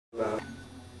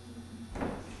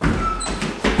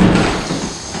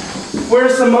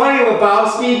Where's the money,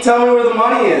 Lebowski? Tell me where the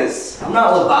money is. I'm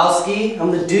not Lebowski. I'm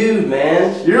the dude,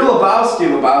 man. You're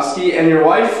Lebowski, and your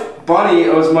wife, Bunny,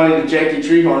 owes money to Jackie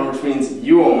Treehorn, which means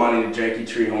you owe money to Jackie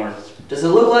Treehorn. Does it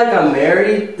look like I'm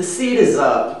married? The seat is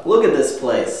up. Look at this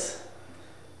place.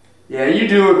 Yeah, you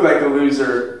do look like a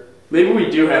loser. Maybe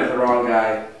we do have the wrong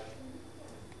guy.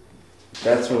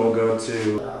 That's when we'll go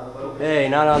to... Hey,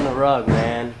 not on the rug,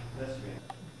 man.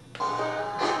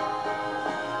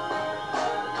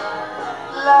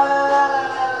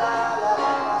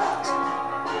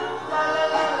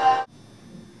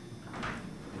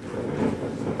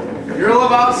 You're a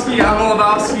Lebowski, I'm a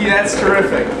Lebowski, that's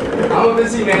terrific. I'm a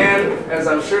busy man, as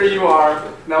I'm sure you are.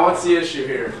 Now what's the issue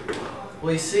here?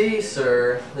 Well, you see,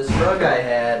 sir, this rug I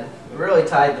had really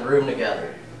tied the room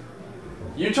together.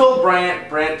 You told Brant,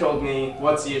 Brant told me.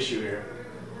 What's the issue here?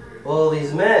 Well,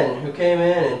 these men who came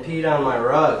in and peed on my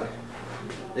rug,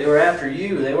 they were after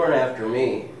you, they weren't after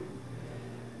me.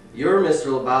 You're Mr.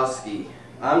 Lebowski.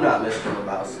 I'm not Mr.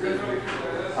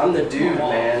 Lebowski. I'm the dude,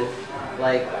 man.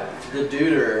 Like the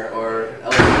duder, or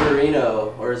El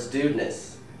Duderino, or his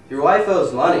dudeness. Your wife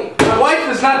owes money. My wife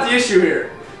is not the issue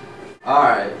here.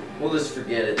 Alright, we'll just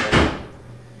forget it then.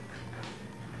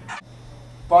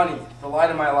 Bunny, the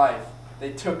light of my life.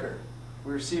 They took her.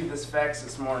 We received this fax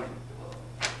this morning.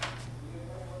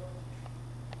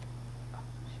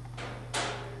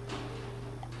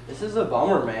 This is a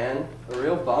bummer, man. A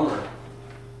real bummer.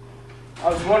 I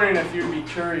was wondering if you'd be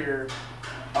courier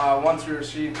once we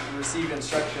received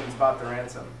instructions about the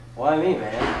ransom. Why me,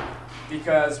 man?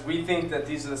 Because we think that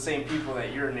these are the same people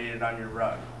that urinated on your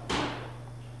rug.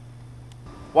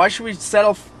 Why should we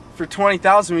settle for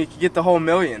 $20,000 when we could get the whole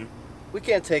 $1,000,000? We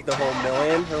can't take the whole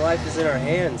 $1,000,000. Her life is in our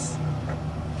hands.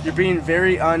 You're being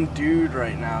very undude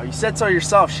right now. You said so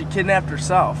yourself. She kidnapped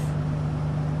herself.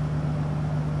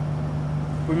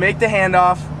 We make the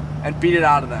handoff and beat it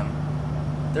out of them.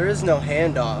 There is no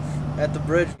handoff. At the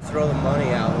bridge, we throw the money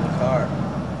out in the car.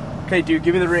 Okay, dude,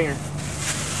 give me the ringer.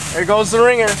 There goes the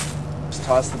ringer. Just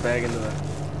toss the bag into the...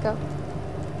 Go.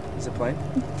 Is it playing?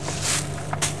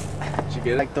 Did you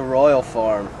get it? Like the royal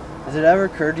farm. Has it ever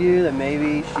occurred to you that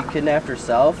maybe she kidnapped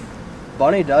herself?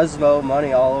 Bunny does owe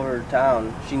money all over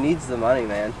town. She needs the money,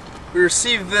 man. We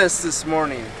received this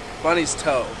morning. Bunny's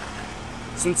toe.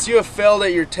 Since you have failed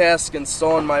at your task and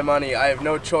stolen my money, I have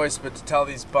no choice but to tell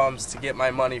these bums to get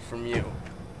my money from you.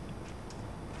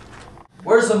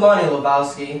 Where's the money,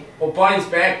 Lebowski? Well, Bunny's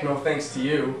back, no thanks to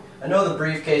you. I know the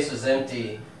briefcase was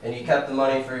empty, and you kept the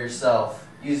money for yourself.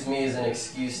 Used me as an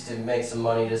excuse to make some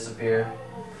money disappear.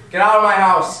 Get out of my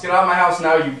house. Get out of my house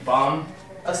now, you bum.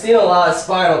 I've seen a lot of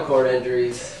spinal cord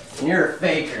injuries, and you're a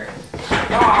faker.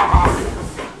 Ah!